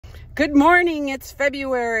Good morning. It's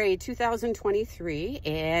February 2023,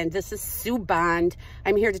 and this is Sue Bond.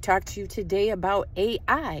 I'm here to talk to you today about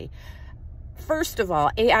AI. First of all,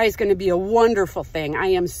 AI is going to be a wonderful thing. I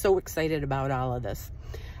am so excited about all of this.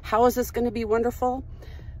 How is this going to be wonderful?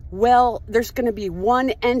 Well, there's going to be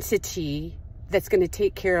one entity that's going to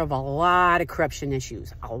take care of a lot of corruption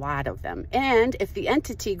issues, a lot of them. And if the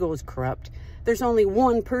entity goes corrupt, there's only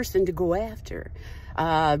one person to go after.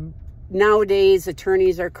 Nowadays,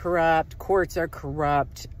 attorneys are corrupt, courts are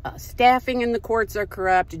corrupt, staffing in the courts are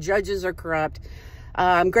corrupt, judges are corrupt.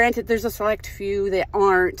 Granted, there's a select few that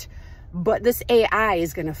aren't, but this AI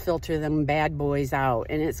is going to filter them bad boys out,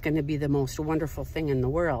 and it's going to be the most wonderful thing in the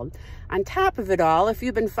world. On top of it all, if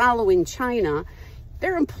you've been following China,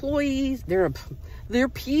 their employees, their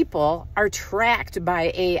people are tracked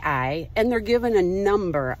by AI, and they're given a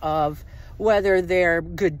number of whether they're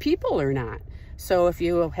good people or not. So if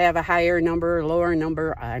you have a higher number, lower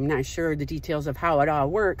number, I'm not sure the details of how it all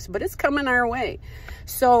works, but it's coming our way.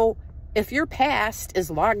 So if your past is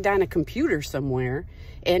logged on a computer somewhere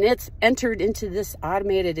and it's entered into this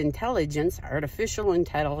automated intelligence, artificial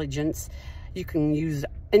intelligence, you can use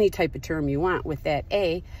any type of term you want with that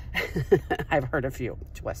A. I've heard a few,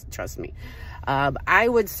 trust me. I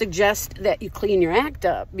would suggest that you clean your act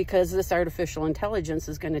up, because this artificial intelligence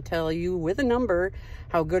is going to tell you with a number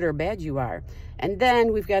how good or bad you are. And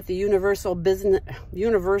then we've got the universal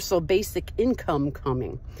basic income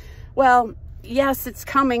coming. Well, yes, it's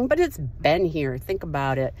coming, but it's been here. Think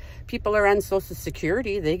about it. People are on Social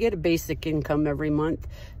Security. They get a basic income every month.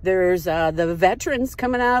 There's the veterans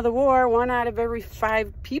coming out of the war. 1 out of every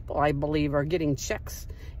 5 people, I believe, are getting checks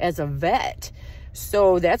as a vet.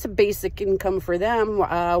 So that's a basic income for them.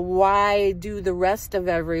 Why do the rest of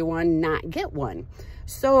everyone not get one?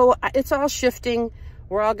 So it's all shifting.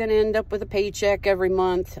 We're all going to end up with a paycheck every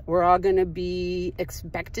month. We're all going to be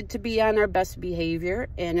expected to be on our best behavior.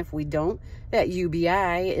 And if we don't, that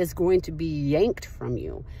UBI is going to be yanked from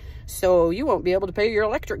you. So you won't be able to pay your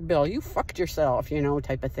electric bill. You fucked yourself, you know,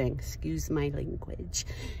 type of thing. Excuse my language.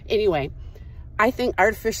 Anyway, I think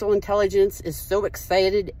artificial intelligence is so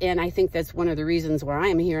excited. And I think that's one of the reasons why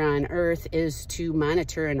I'm here on Earth, is to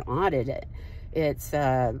monitor and audit it. It's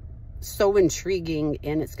so intriguing,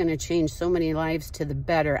 and it's going to change so many lives to the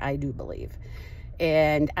better, I do believe.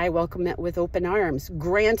 And I welcome it with open arms.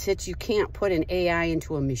 Granted, you can't put an AI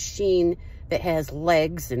into a machine that has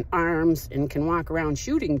legs and arms and can walk around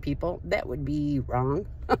shooting people. That would be wrong.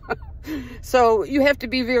 So you have to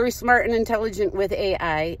be very smart and intelligent with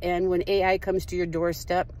AI. And when AI comes to your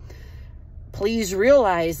doorstep, please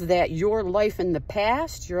realize that your life in the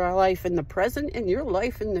past, your life in the present, and your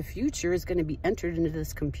life in the future is going to be entered into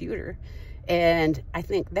this computer. And I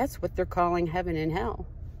think that's what they're calling heaven and hell.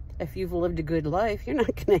 If you've lived a good life, you're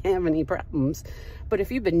not going to have any problems. But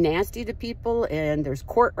if you've been nasty to people and there's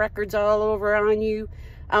court records all over on you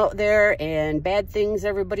out there, and bad things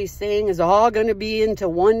everybody's saying is all going to be into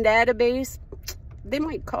one database, they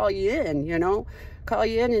might call you in, you know, call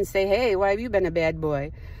you in and say, hey, why have you been a bad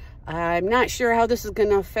boy? I'm not sure how this is going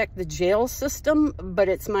to affect the jail system, but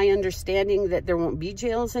it's my understanding that there won't be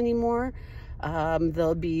jails anymore.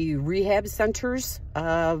 There'll be rehab centers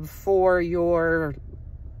for your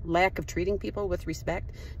lack of treating people with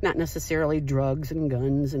respect, not necessarily drugs and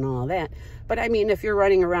guns and all that. But I mean, if you're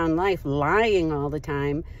running around life lying all the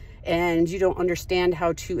time and you don't understand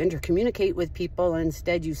how to intercommunicate with people,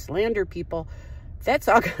 instead you slander people, that's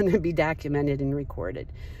all going to be documented and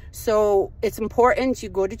recorded. So it's important you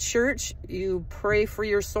go to church, you pray for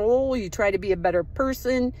your soul, you try to be a better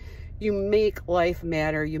person, you make life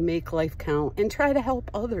matter, you make life count, and try to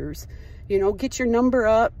help others. You know, get your number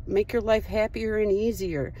up, make your life happier and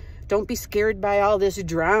easier. Don't be scared by all this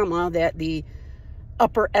drama that the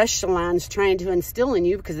upper echelons trying to instill in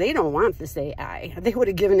you, because they don't want this AI. They would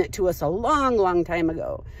have given it to us a long, long time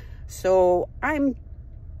ago. So I'm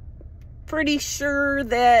pretty sure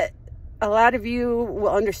that a lot of you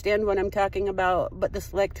will understand what I'm talking about, but the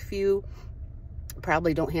select few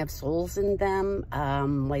probably don't have souls in them.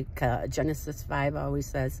 Like Genesis 5 always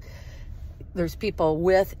says, there's people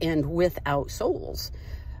with and without souls.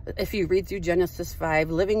 If you read through Genesis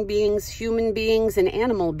 5, living beings, human beings, and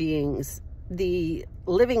animal beings, the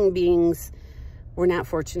living beings were not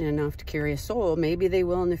fortunate enough to carry a soul. Maybe they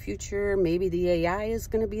will in the future. Maybe the AI is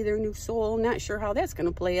going to be their new soul. Not sure how that's going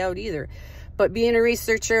to play out either. But being a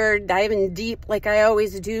researcher, diving deep like I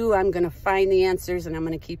always do, I'm going to find the answers, and I'm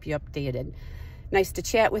going to keep you updated. Nice to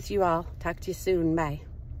chat with you all. Talk to you soon. Bye.